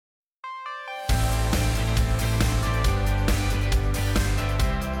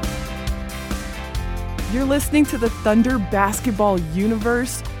You're listening to the Thunder Basketball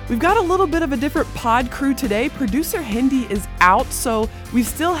Universe. We've got a little bit of a different pod crew today. Producer Hindi is out, so we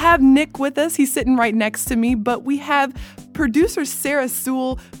still have Nick with us. He's sitting right next to me, but we have producer Sarah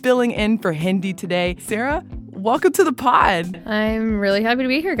Sewell filling in for Hindi today. Sarah, welcome to the pod. I'm really happy to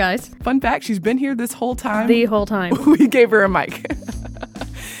be here, guys. Fun fact, she's been here this whole time. The whole time. We gave her a mic.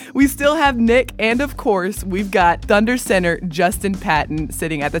 We still have Nick, and of course, we've got Thunder center Justin Patton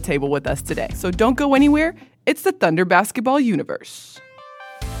sitting at the table with us today. So don't go anywhere. It's the Thunder Basketball Universe.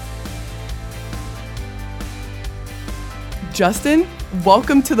 Justin,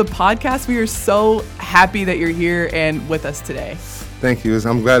 welcome to the podcast. We are so happy that you're here and with us today. Thank you.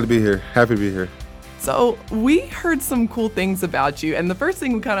 I'm glad to be here. Happy to be here. So we heard some cool things about you, and the first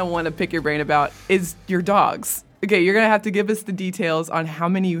thing we kind of want to pick your brain about is your dogs. Okay, you're going to have to give us the details on how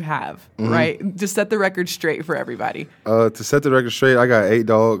many you have, right? Just set the record straight for everybody. To set the record straight, I got 8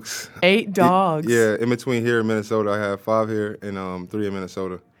 dogs. 8 dogs? Yeah, in between here in Minnesota, I have 5 here and 3 in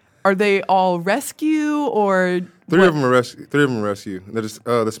Minnesota. Are they all rescue or? 3 of them are rescue. 3 of them are rescue. They're just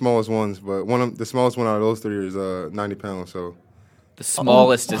the smallest ones, but the smallest one out of those 3 is 90 pounds. So the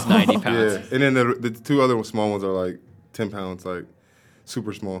smallest is 90 pounds. Yeah, and then the 2 other small ones are like 10 pounds, like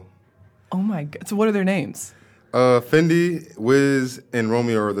super small. Oh my God! So what are their names? Fendi, Wiz, and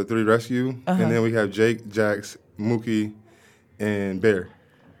Romeo are the 3 rescue, and then we have Jake, Jax, Mookie, and Bear.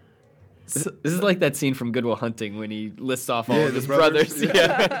 This is like that scene from Good Will Hunting when he lists off all of his the brothers.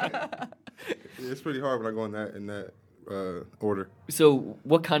 Yeah. It's pretty hard when I go in that order. So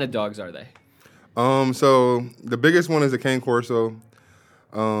what kind of dogs are they? So the biggest one is a Cane Corso.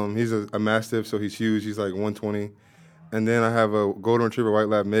 He's a Mastiff, so he's huge. He's like 120. And then I have a Golden Retriever White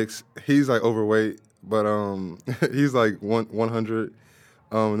Lab mix. He's like overweight, but he's like 100.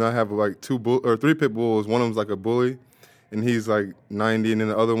 And I have like 3 pit bulls. One of them's like a bully, and he's like 90. And then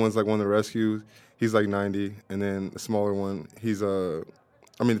the other one's like one of the rescues. He's like 90. And then the smaller one, the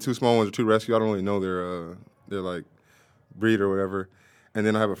 2 small ones are 2 rescue. I don't really know their like breed or whatever. And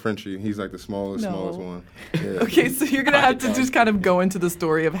then I have a Frenchie. He's like the smallest one. Yeah. Okay, so you're gonna have to just kind of go into the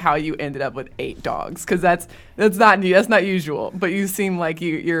story of how you ended up with 8 dogs, because that's not new. That's not usual. But you seem like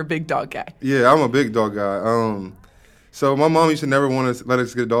you're a big dog guy. Yeah, I'm a big dog guy. So my mom used to never want to let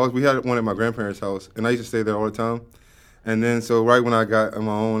us get dogs. We had one at my grandparents' house, and I used to stay there all the time. And then so right when I got on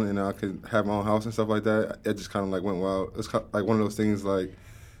my own and I could have my own house and stuff like that, it just kind of like went wild. It's kind of like one of those things like.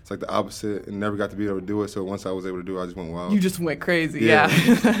 It's like the opposite, and never got to be able to do it. So once I was able to do it, I just went wild. You just went crazy, yeah.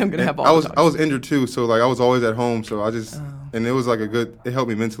 I'm gonna have all. I was injured too, so like I was always at home. So I just and it was like it helped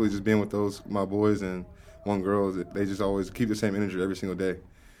me mentally just being with my boys and one girl. They just always keep the same energy every single day.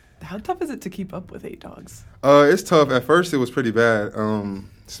 How tough is it to keep up with 8 dogs? It's tough. At first, it was pretty bad.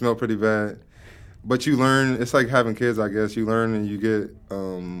 Smelled pretty bad, but you learn. It's like having kids, I guess. You learn and you get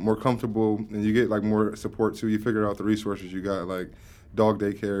more comfortable, and you get like more support too. You figure out the resources you got, like dog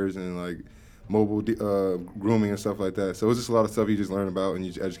daycares and like mobile grooming and stuff like that. So it's just a lot of stuff you just learn about and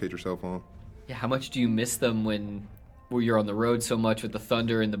you just educate yourself on. Yeah, how much do you miss them when you're on the road so much with the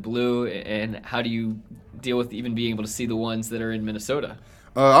Thunder and the Blue, and how do you deal with even being able to see the ones that are in Minnesota?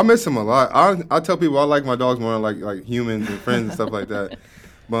 I miss them a lot. I tell people I like my dogs more like humans and friends and stuff like that.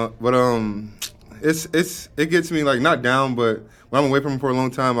 But it gets me like not down, but when I'm away from them for a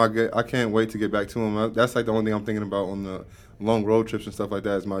long time, I can't wait to get back to them. That's like the only thing I'm thinking about on the long road trips and stuff like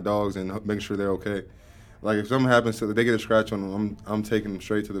that is my dogs and making sure they're okay. Like if something happens to they get a scratch on them, I'm taking them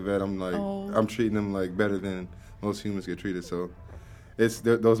straight to the vet. I'm like I'm treating them like better than most humans get treated. So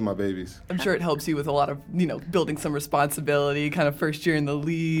those are my babies. I'm sure it helps you with a lot of building some responsibility. Kind of first year in the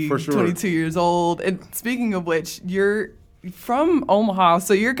league, for sure. 22 years old. And speaking of which, you're from Omaha,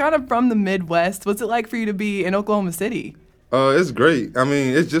 so you're kind of from the Midwest. What's it like for you to be in Oklahoma City? It's great. I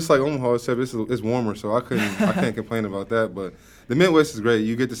mean, it's just like Omaha, except it's warmer, so I can't complain about that. But the Midwest is great.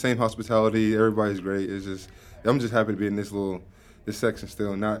 You get the same hospitality. Everybody's great. I'm just happy to be in this section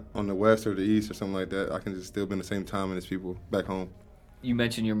still, not on the west or the east or something like that. I can just still be in the same time as people back home. You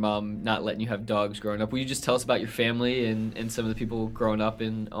mentioned your mom not letting you have dogs growing up. Will you just tell us about your family and some of the people growing up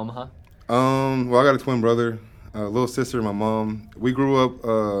in Omaha? Well, I got a twin brother, a little sister, my mom. We grew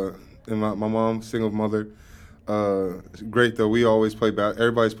up in my mom's single mother. Great though. We always play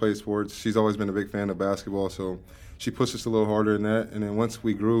everybody's played sports. She's always been a big fan of basketball, so she pushed us a little harder in that. And then once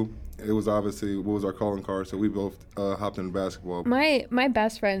we grew, it was obviously what was our calling card. So we both hopped into basketball. My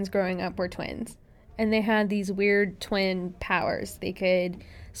best friends growing up were twins, and they had these weird twin powers. They could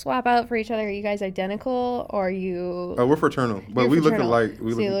swap out for each other. Are you guys identical, or are you? We're fraternal, but we look alike.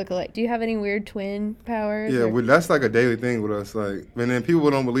 You look alike. Do you have any weird twin powers? Yeah, that's like a daily thing with us. Like, and then people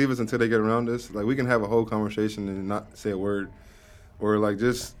don't believe us until they get around us. Like, we can have a whole conversation and not say a word, or like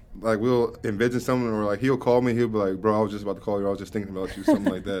just like we'll envision something, or like he'll call me. He'll be like, "Bro, I was just about to call you. I was just thinking about you,"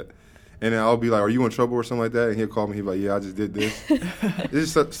 something like that. And then I'll be like, "Are you in trouble or something like that?" And he'll call me. He'll be like, "Yeah, I just did this."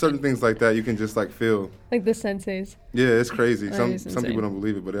 It's just certain things like that you can just like feel. Like the senseis. Yeah, it's crazy. That Some is people insane. don't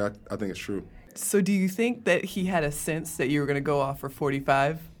believe it, but I think it's true. So do you think that he had a sense that you were going to go off for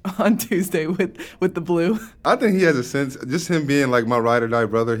 45 on Tuesday with the Blue? I think he has a sense. Just him being like my ride or die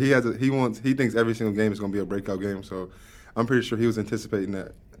brother. He thinks every single game is going to be a breakout game. So I'm pretty sure he was anticipating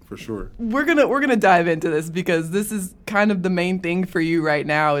that for sure. We're gonna dive into this because this is kind of the main thing for you right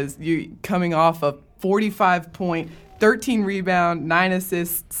now. Is you coming off a 45-point, 13 rebound, 9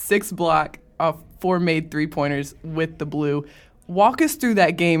 assists, 6 block, 4 made 3-pointers with the Blue. Walk us through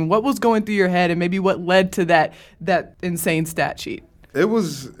that game. What was going through your head, and maybe what led to that insane stat sheet? It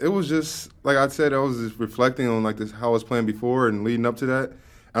was just like I said. I was just reflecting on like this how I was playing before and leading up to that.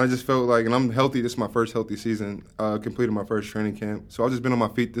 And I just felt like, and I'm healthy. This is my first healthy season. Completed my first training camp, so I've just been on my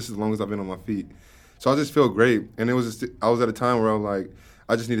feet. This is as long as I've been on my feet. So I just feel great. And it was just, I was at a time where I was like,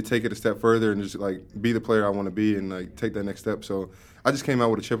 I just need to take it a step further and just like be the player I want to be and like take that next step. So I just came out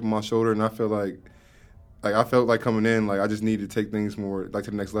with a chip on my shoulder, and I felt like coming in, like I just needed to take things more like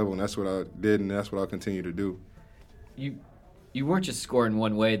to the next level, and that's what I did, and that's what I'll continue to do. You weren't just scoring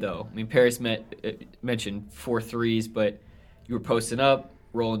one way though. I mean, Paris mentioned 4 threes, but you were posting up,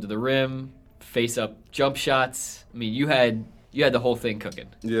 rolling to the rim, face up jump shots. I mean, you had the whole thing cooking.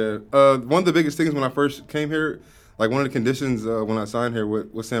 Yeah. One of the biggest things when I first came here, like one of the conditions when I signed here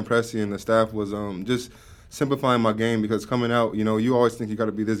with Sam Presti and the staff was just simplifying my game, because coming out, you always think you got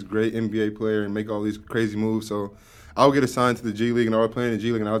to be this great NBA player and make all these crazy moves. So I would get assigned to the G League, and I would play in the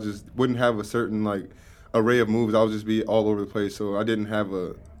G League, and I just wouldn't have a certain like array of moves. I would just be all over the place. So I didn't have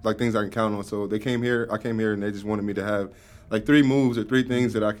things I can count on. So I came here, and they just wanted me to have like 3 moves or 3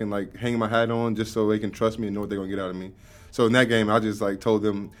 things that I can like hang my hat on, just so they can trust me and know what they're gonna get out of me. So in that game, I just like told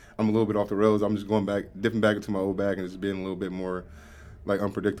them I'm a little bit off the rails. I'm just dipping back into my old bag and just being a little bit more like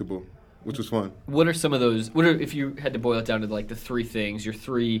unpredictable, which was fun. What are some of those? If you had to boil it down to like the 3 things, your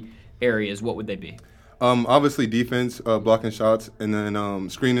 3 areas, what would they be? Obviously defense, blocking shots, and then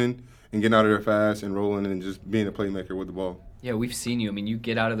screening and getting out of there fast and rolling and just being a playmaker with the ball. Yeah, we've seen you. I mean, you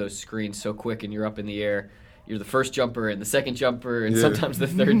get out of those screens so quick, and you're up in the air. You're the first jumper and the second jumper and sometimes the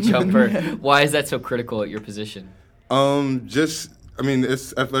third jumper. Why is that so critical at your position?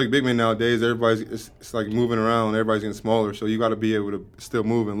 It's athletic big men nowadays. It's like moving around. Everybody's getting smaller, so you got to be able to still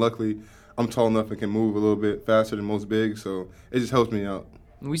move. And luckily, I'm tall enough and can move a little bit faster than most bigs, so it just helps me out.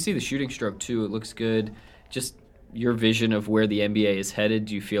 We see the shooting stroke too. It looks good. Just your vision of where the NBA is headed.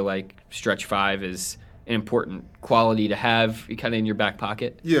 Do you feel like stretch 5 is an important quality to have kind of in your back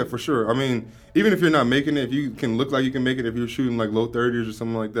pocket? Yeah, for sure. I mean, even if you're not making it, if you can look like you can make it, if you're shooting like low 30s or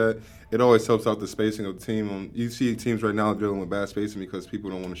something like that, it always helps out the spacing of the team. You see teams right now dealing with bad spacing because people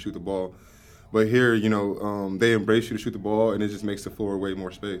don't want to shoot the ball. But here, they embrace you to shoot the ball, and it just makes the floor way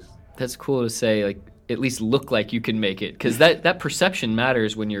more space. That's cool to say, like, at least look like you can make it, because that perception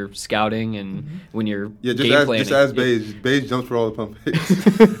matters when you're scouting and when you're game planning. Just ask Beige. Beige jumps for all the pump fakes.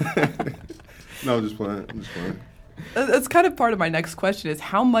 No, I'm just playing. That's kind of part of my next question is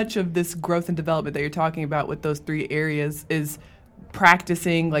how much of this growth and development that you're talking about with those 3 areas is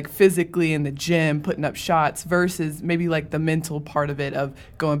practicing like physically in the gym, putting up shots, versus maybe like the mental part of it of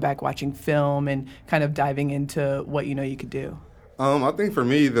going back, watching film and kind of diving into what you could do? I think for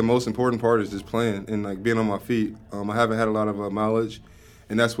me, the most important part is just playing and like being on my feet. I haven't had a lot of mileage,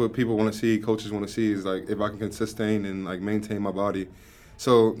 and that's what people want to see, coaches want to see, is like if I can sustain and like maintain my body.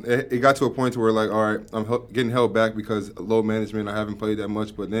 So it got to a point where like, all right, I'm getting held back because load management. I haven't played that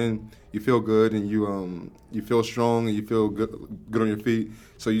much, but then you feel good and you feel strong and you feel good on your feet.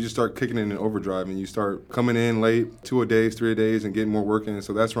 So you just start kicking in overdrive and you start coming in late, 2 a days, 3 a days, and getting more work in.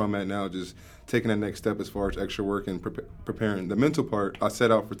 So that's where I'm at now, just taking that next step as far as extra work and preparing. The mental part, I set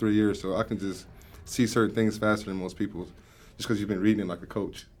out for 3 years, so I can just see certain things faster than most people, just because you've been reading it like a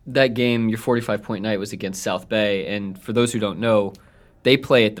coach. That game, your 45-point night, was against South Bay, and for those who don't know, they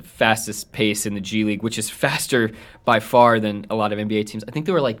play at the fastest pace in the G League, which is faster by far than a lot of NBA teams. I think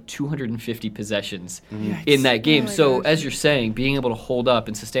there were like 250 possessions in that game. So as you're saying, being able to hold up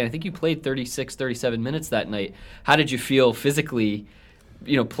and sustain, I think you played 36, 37 minutes that night. How did you feel physically,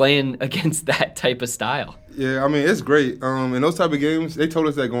 playing against that type of style? Yeah, I mean, it's great. In those type of games, they told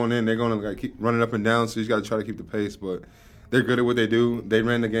us that going in, they're going to like keep running up and down, so you just got to try to keep the pace. But they're good at what they do. They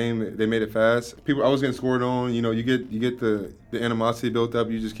ran the game. They made it fast. I was getting scored on. You get the animosity built up.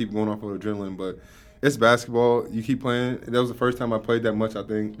 You just keep going off of adrenaline. But it's basketball. You keep playing. That was the first time I played that much, I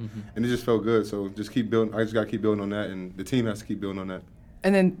think, and it just felt good. So just keep building. I just got to keep building on that, and the team has to keep building on that.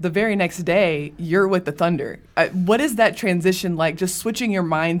 And then the very next day, you're with the Thunder. What is that transition like, just switching your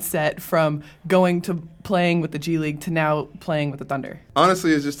mindset from going to playing with the G League to now playing with the Thunder?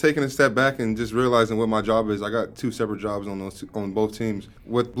 Honestly, it's just taking a step back and just realizing what my job is. I got 2 separate jobs on both teams.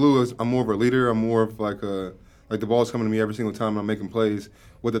 With Blue, I'm more of a leader. I'm more of like the ball's coming to me every single time and I'm making plays.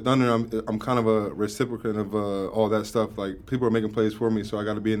 With the Thunder, I'm kind of a recipient of all that stuff. Like, people are making plays for me, so I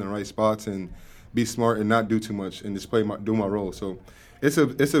got to be in the right spots and be smart and not do too much and just do my role. So it's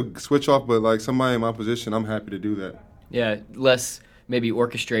a switch off, but like somebody in my position, I'm happy to do that. Yeah, less maybe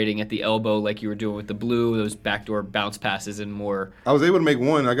orchestrating at the elbow like you were doing with the Blue, those backdoor bounce passes, and more. I was able to make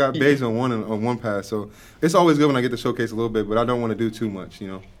one. I got bays on one pass, so it's always good when I get to showcase a little bit, but I don't want to do too much,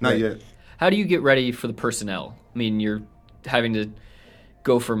 not right. yet. How do you get ready for the personnel? I mean, you're having to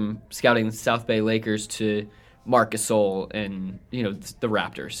go from scouting the South Bay Lakers to Marc Gasol and, the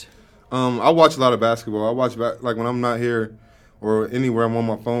Raptors. I watch a lot of basketball. I watch like when I'm not here or anywhere I'm on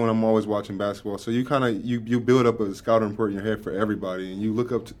my phone, I'm always watching basketball. So you kind of you build up a scouting report in your head for everybody, and you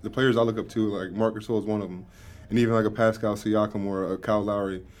look up to the players I look up to. Like Marc Gasol is one of them, and even like a Pascal Siakam or a Kyle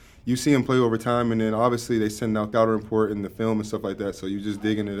Lowry. You see them play over time, and then obviously they send out scouting report in the film and stuff like that. So you just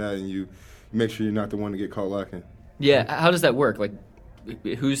dig into that, and you make sure you're not the one to get caught lacking. Yeah, how does that work? Like,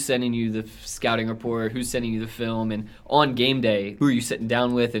 who's sending you the scouting report? Who's sending you the film? And on game day, who are you sitting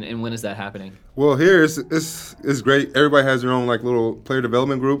down with, and when is that happening? Well, here it's great. Everybody has their own like little player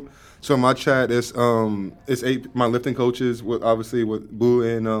development group. So my chat is it's 8 my lifting coaches with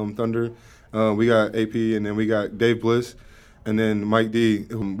Blue and Thunder. We got AP, and then we got Dave Bliss, and then Mike D.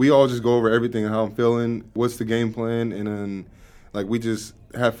 We all just go over everything and how I'm feeling, what's the game plan, and then like we just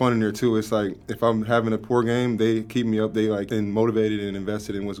have fun in there too. It's like if I'm having a poor game, they keep me up. They like and motivated and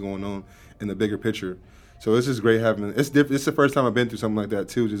invested in what's going on in the bigger picture. So it's just great having. It's the first time I've been through something like that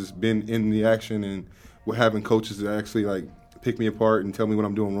too. Just been in the action and having coaches that actually like pick me apart and tell me what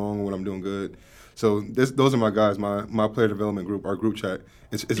I'm doing wrong and what I'm doing good. So those are my guys, my player development group, our group chat.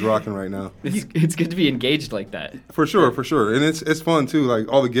 It's rocking right now. It's good to be engaged like that. For sure. And it's fun too. Like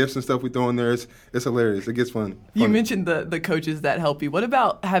all the gifts and stuff we throw in there, it's hilarious. It gets fun. You mentioned the coaches that help you. What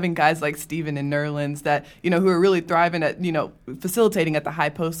about having guys like Steven and Nerlens that, who are really thriving at, facilitating at the high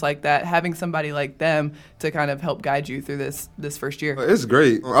post like that, having somebody like them to kind of help guide you through this first year? It's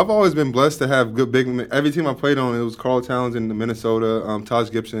great. I've always been blessed to have good big men. Every team I played on, it was Karl Towns in Minnesota, Taj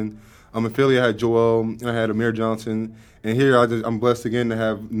Gibson. In Philly, I had Joel, and I had Amir Johnson. And here, I'm blessed again to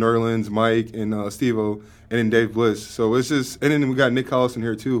have Nerlens, Mike, and Steve-O, and then Dave Bliss. So it's just, and then we got Nick Collison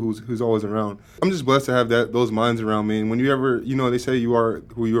here too, who's always around. I'm just blessed to have those minds around me. And when you ever, they say you are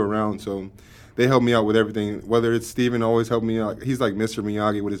who you're around. So they help me out with everything. Whether it's Steven always helped me out. He's like Mr.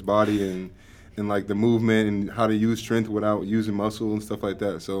 Miyagi with his body and like the movement and how to use strength without using muscle and stuff like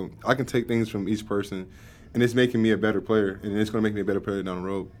that. So I can take things from each person. And it's making me a better player, and it's going to make me a better player down the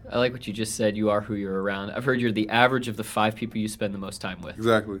road. I like what you just said. You are who you're around. I've heard you're the average of the 5 people you spend the most time with.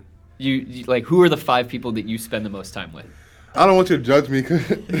 Exactly. You like, who are the 5 people that you spend the most time with? I don't want you to judge me.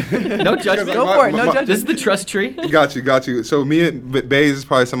 No judgment. Go for it. No judgment. This is the trust tree. Got you. So me and Bays is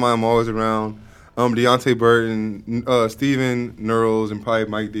probably somebody I'm always around. Deontay Burton, Steven, Nerls, and probably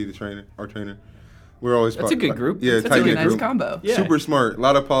Mike D, our trainer. We're always That's a good group. Yeah, that's a really nice combo. Yeah. Super smart. A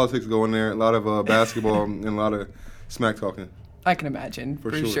lot of politics going there. A lot of basketball and a lot of smack talking. I can imagine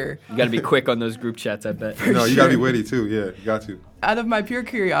for sure. You got to be quick on those group chats, I bet. You got to be witty too. Yeah, you got to. Out of my pure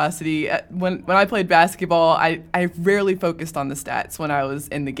curiosity, when I played basketball, I rarely focused on the stats when I was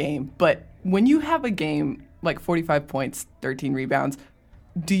in the game. But when you have a game like 45 points, 13 rebounds,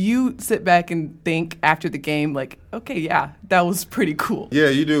 do you sit back and think after the game, like, okay, yeah, that was pretty cool? Yeah,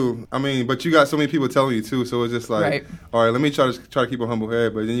 you do. I mean, but you got so many people telling you, too, so it's just like, right. All right, let me try to keep a humble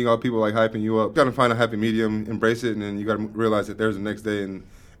head, but then you got people, like, hyping you up. You got to find a happy medium, embrace it, and then you got to realize that there's the next day,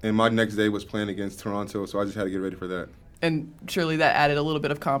 and my next day was playing against Toronto, so I just had to get ready for that. And surely that added a little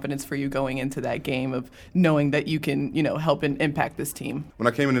bit of confidence for you going into that game of knowing that you can, help and impact this team. When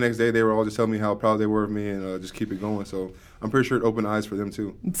I came in the next day, they were all just telling me how proud they were of me and just keep it going. So I'm pretty sure it opened eyes for them,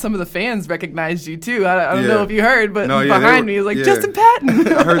 too. Some of the fans recognized you, too. I don't know if you heard, but behind me, it was like, Justin Patton.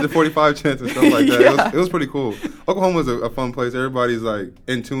 I heard the 45 chants and stuff like that. It was pretty cool. Oklahoma was a fun place. Everybody's, like,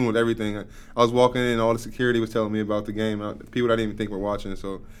 in tune with everything. I was walking in, and all the security was telling me about the game. People I didn't even think were watching,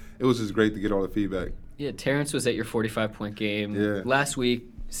 so it was just great to get all the feedback. Yeah, Terrence was at your 45-point game. Yeah. Last week,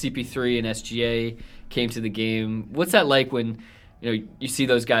 CP3 and SGA came to the game. What's that like when you see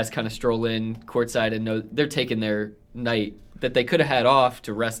those guys kind of stroll in courtside and know they're taking their night that they could have had off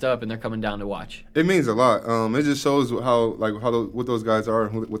to rest up, and they're coming down to watch? It means a lot. It just shows what those guys are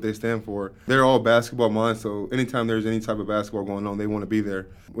and what they stand for. They're all basketball minds, so anytime there's any type of basketball going on, they want to be there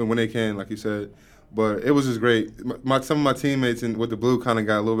when they can, like you said. But it was just great. Some of my teammates with the blue kind of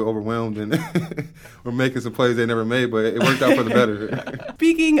got a little bit overwhelmed and were making some plays they never made, but it worked out for the better.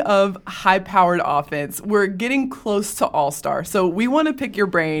 Speaking of high-powered offense, we're getting close to All-Star. So we want to pick your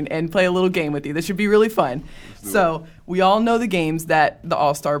brain and play a little game with you. This should be really fun. So we all know the games that the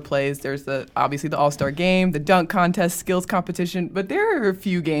All-Star plays. There's obviously the All-Star game, the dunk contest, skills competition, but there are a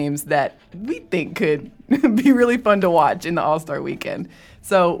few games that we think could be really fun to watch in the All-Star weekend.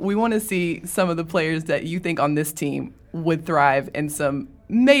 So we want to see some of the players that you think on this team would thrive in some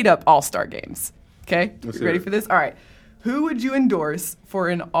made-up All-Star games. Okay? You ready for this? All right. Who would you endorse for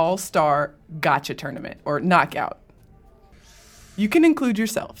an All-Star gotcha tournament or knockout? You can include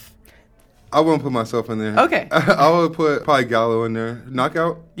yourself. I wouldn't put myself in there. Okay. I would put probably Gallo in there.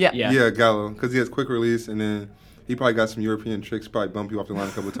 Knockout? Yeah. Yeah, Gallo, because he has quick release, and then he probably got some European tricks, probably bump you off the line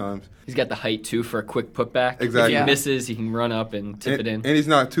a couple of times. He's got the height, too, for a quick putback. Exactly. If he misses, he can run up and tip it in. And he's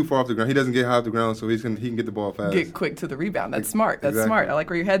not too far off the ground. He doesn't get high off the ground, so he can get the ball fast. Get quick to the rebound. That's smart. That's Exactly. smart. I like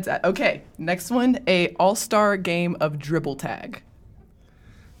where your head's at. Okay, next one, a all-star game of dribble tag.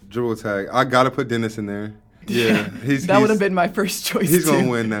 Dribble tag. I got to put Dennis in there. Yeah. That would have been my first choice, He's too. going to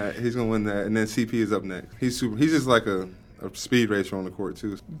win that. And then CP is up next. He's just like a speed racer on the court,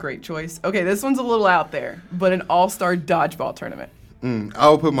 too. Great choice. Okay, this one's a little out there, but an all-star dodgeball tournament. I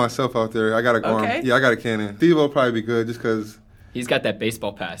will put myself out there. I got a arm. Okay. Yeah, I got a cannon. Steve will probably be good just because, He's got that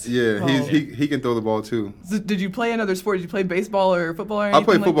baseball pass. yeah, Oh. he can throw the ball, too. So did you play another sport? Did you play baseball or football or anything I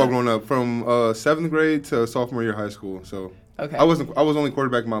played football like that? growing up from 7th grade to sophomore year of high school. So Okay. I was only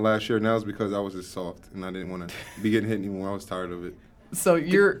quarterback my last year, and that was because I was just soft and I didn't want to be getting hit anymore. I was tired of it. So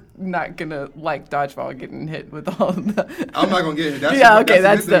you're not going to like dodgeball getting hit with all the... I'm not gonna get hit. That's Yeah, okay,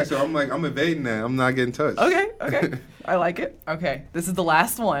 that's that's the good thing. So I'm evading that. I'm not getting touched. Okay. I like it. Okay, this is the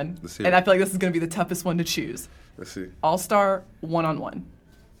last one, Let's see and it. I feel like this is going to be the toughest one to choose. Let's see. All-star one-on-one.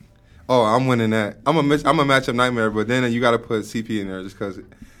 Oh, I'm winning that. I'm a matchup nightmare, but then you got to put CP in there just because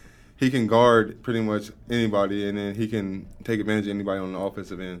he can guard pretty much anybody, and then he can take advantage of anybody on the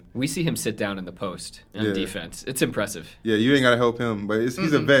offensive end. We see him sit down in the post on Yeah. defense. It's impressive. Yeah, you ain't got to help him, but he's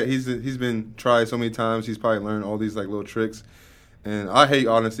a vet. He's been tried so many times. He's probably learned all these like little tricks. And I hate,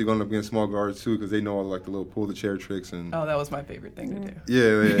 honestly, going up against small guards, too, because they know all like the little pull-the-chair tricks. And Oh, that was my favorite thing to do.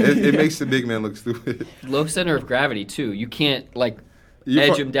 yeah. It makes the big man look stupid. Low center of gravity, too. You can't, You edge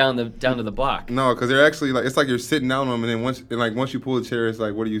pro- him down to the block. No, because they're actually it's like you're sitting down on them, and then once you pull the chair, it's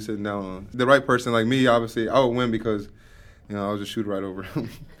like, what are you sitting down on? The right person, like me, obviously, I would win because, I would just shoot right over him.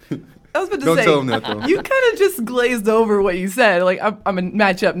 I was about to Don't say, tell him that, though. you kind of just glazed over what you said. Like, I'm a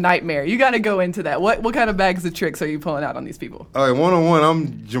matchup nightmare. You got to go into that. What kind of bags of tricks are you pulling out on these people? All right, one-on-one,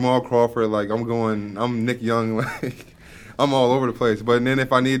 I'm Jamal Crawford. Like, I'm Nick Young. Like, I'm all over the place. But then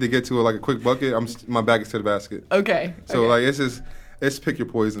if I need to get to a quick bucket, my back is to the basket. Okay. So, okay. it's pick your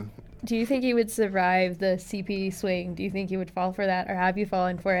poison. Do you think you would survive the CP swing? Do you think you would fall for that, or have you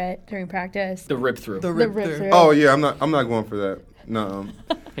fallen for it during practice? The rip through. The rip rip-through. through. Oh, yeah, I'm not going for that. No.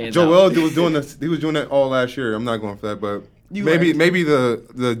 Hands Joel out. was doing this. He was doing that all last year. I'm not going for that, but You maybe learned.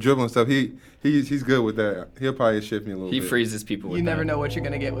 the dribbling stuff. He's good with that. He'll probably shift me a little He bit. freezes people with You never that. know what you're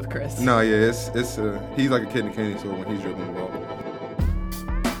going to get with Chris. No, yeah, it's he's like a kid in a candy store when he's dribbling the ball.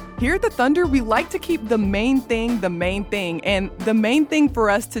 Here at the Thunder, we like to keep the main thing the main thing. And the main thing for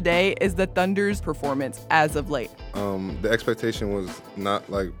us today is the Thunder's performance as of late. The expectation was not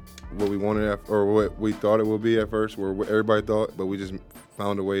like what we wanted or what we thought it would be at first, or what everybody thought, but we just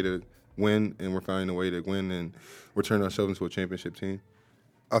found a way to win, and we're finding a way to win and return ourselves into a championship team.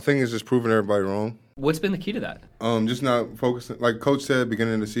 I think it's just proving everybody wrong. What's been the key to that? Just not focusing, like Coach said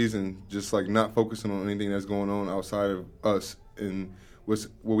beginning of the season, just like not focusing on anything that's going on outside of us and what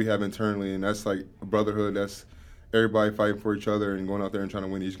we have internally, and that's like a brotherhood. That's everybody fighting for each other and going out there and trying to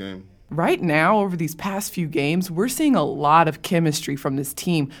win each game. Right now, over these past few games, we're seeing a lot of chemistry from this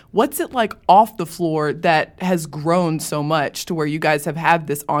team. What's it like off the floor that has grown so much to where you guys have had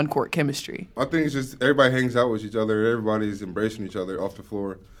this on-court chemistry? I think it's just everybody hangs out with each other. Everybody's embracing each other off the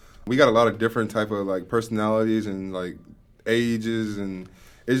floor. We got a lot of different type of like personalities and like ages, and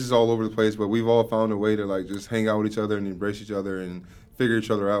it's just all over the place. But we've all found a way to like just hang out with each other and embrace each other and figure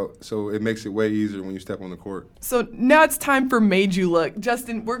each other out. So it makes it way easier when you step on the court. So now it's time for Made You Look.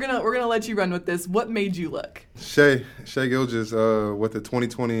 Justin, we're gonna let you run with this. What made you look? Shai Gilgeous with the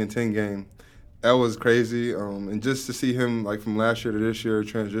 2020 and 10 game, that was crazy. And just to see him like from last year to this year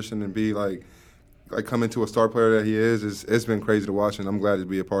transition and be like come into a star player that he is it's been crazy to watch, and I'm glad to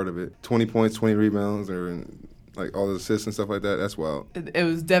be a part of it. 20 points, 20 rebounds, or like all the assists and stuff like that. That's wild. It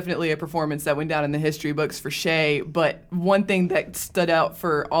was definitely a performance that went down in the history books for Shai, but one thing that stood out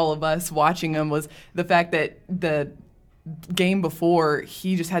for all of us watching him was the fact that the game before,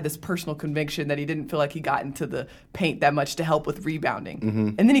 he just had this personal conviction that he didn't feel like he got into the paint that much to help with rebounding. Mm-hmm.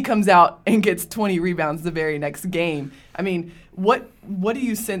 And then he comes out and gets 20 rebounds the very next game. I mean, what do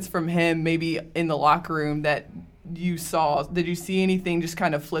you sense from him maybe in the locker room that you saw? Did you see anything just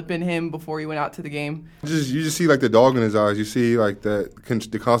kind of flip in him before he went out to the game? You just see like the dog in his eyes. You see like the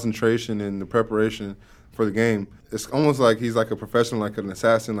concentration and the preparation for the game. It's almost like he's like a professional, like an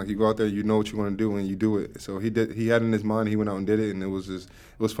assassin. Like you go out there, you know what you want to do, and you do it. So he had it in his mind. He went out and did it, and it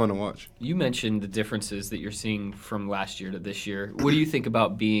was fun to watch. You mentioned the differences that you're seeing from last year to this year. What do you think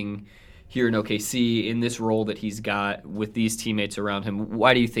about being here in OKC in this role that he's got with these teammates around him?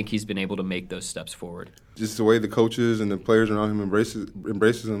 Why do you think he's been able to make those steps forward? Just the way the coaches and the players around him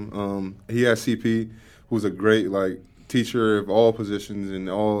embraces him. He has CP, who's a great teacher of all positions and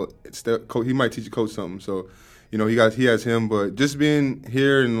all. He might teach a coach something. So, he has him. But just being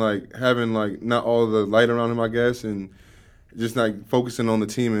here and having not all the light around him, I guess, and just focusing on the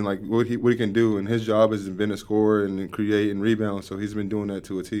team and what he can do. And his job has been to score and create and rebound. So he's been doing that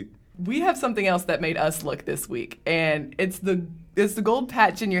to a T. We have something else that made us look this week, and it's the gold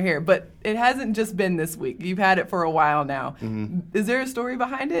patch in your hair, but it hasn't just been this week. You've had it for a while now. Mm-hmm. Is there a story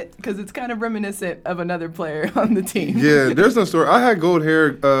behind it? Because it's kind of reminiscent of another player on the team. Yeah, there's no story. I had gold hair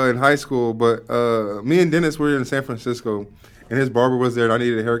in high school, but me and Dennis were in San Francisco, and his barber was there, and I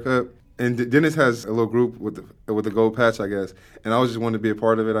needed a haircut. And Dennis has a little group with the gold patch, I guess. And I was just wanting to be a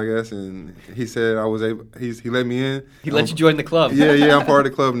part of it, I guess. And he said I was able. He let me in. He let you join the club. Yeah, I'm part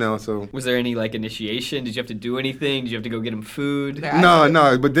of the club now. So was there any initiation? Did you have to do anything? Did you have to go get him food?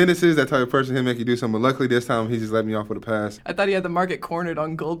 No. But Dennis is that type of person. He'll make you do something. But luckily this time he just let me off with a pass. I thought he had the market cornered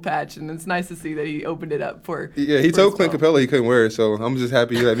on gold patch, and it's nice to see that he opened it up for. Yeah, he told Clint Capella he couldn't wear it, so I'm just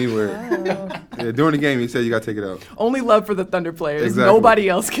happy he let me wear it. Yeah, during the game he said you got to take it out. Only love for the Thunder players. Exactly. Nobody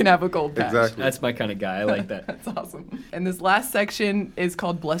else can have a gold patch. Exactly. That's my kind of guy. I like that. That's awesome. And this last section is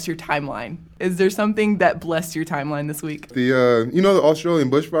called Bless Your Timeline. Is there something that blessed your timeline this week? The the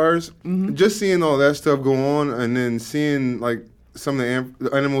Australian bushfires, mm-hmm. Just seeing all that stuff go on, and then seeing some of the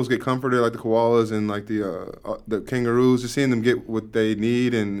animals get comforted, like the koalas and the kangaroos, just seeing them get what they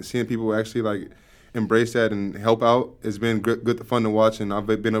need and seeing people actually embrace that and help out has been good fun to watch, and I've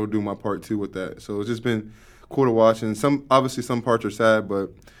been able to do my part too with that. So it's just been cool to watch, and some parts are sad, but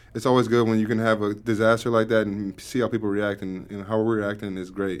it's always good when you can have a disaster like that and see how people react, and how we're reacting is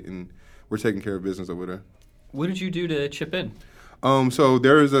great, and we're taking care of business over there. What did you do to chip in? So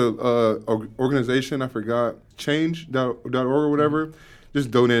there is a organization, I forgot, change.org or whatever, just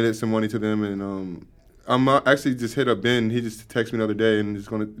donated some money to them, and I'm actually just hit up Ben. He just texted me the other day, and just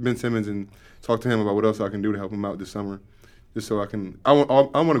going to Ben Simmons and talk to him about what else I can do to help him out this summer, just so I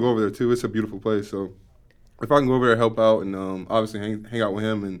want to go over there too. It's a beautiful place, so if I can go over there and help out and obviously hang out with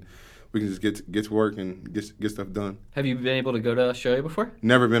him, and we can just get to work and get stuff done. Have you been able to go to Australia before?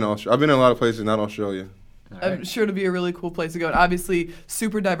 Never been to Australia. I've been in a lot of places, not Australia. Right. I'm sure to be a really cool place to go. And obviously,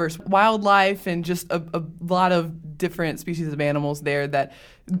 super diverse wildlife and just a lot of different species of animals there that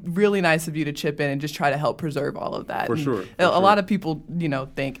really nice of you to chip in and just try to help preserve all of that. For sure. A lot of people,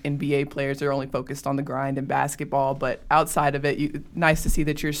 think NBA players are only focused on the grind in basketball, but outside of it, nice to see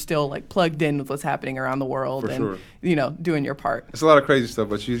that you're still plugged in with what's happening around the world. For and, sure. Doing your part. It's a lot of crazy stuff,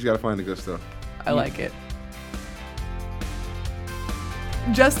 but you just got to find the good stuff. I like it.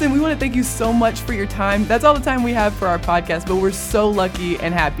 Justin, we want to thank you so much for your time. That's all the time we have for our podcast, but we're so lucky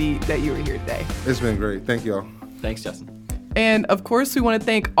and happy that you were here today. It's been great. Thank y'all. Thanks, Justin. And of course, we want to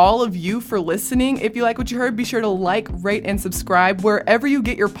thank all of you for listening. If you like what you heard, be sure to rate, and subscribe wherever you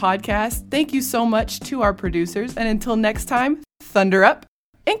get your podcast. Thank you so much to our producers. And until next time, thunder up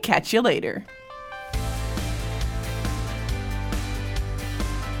and catch you later.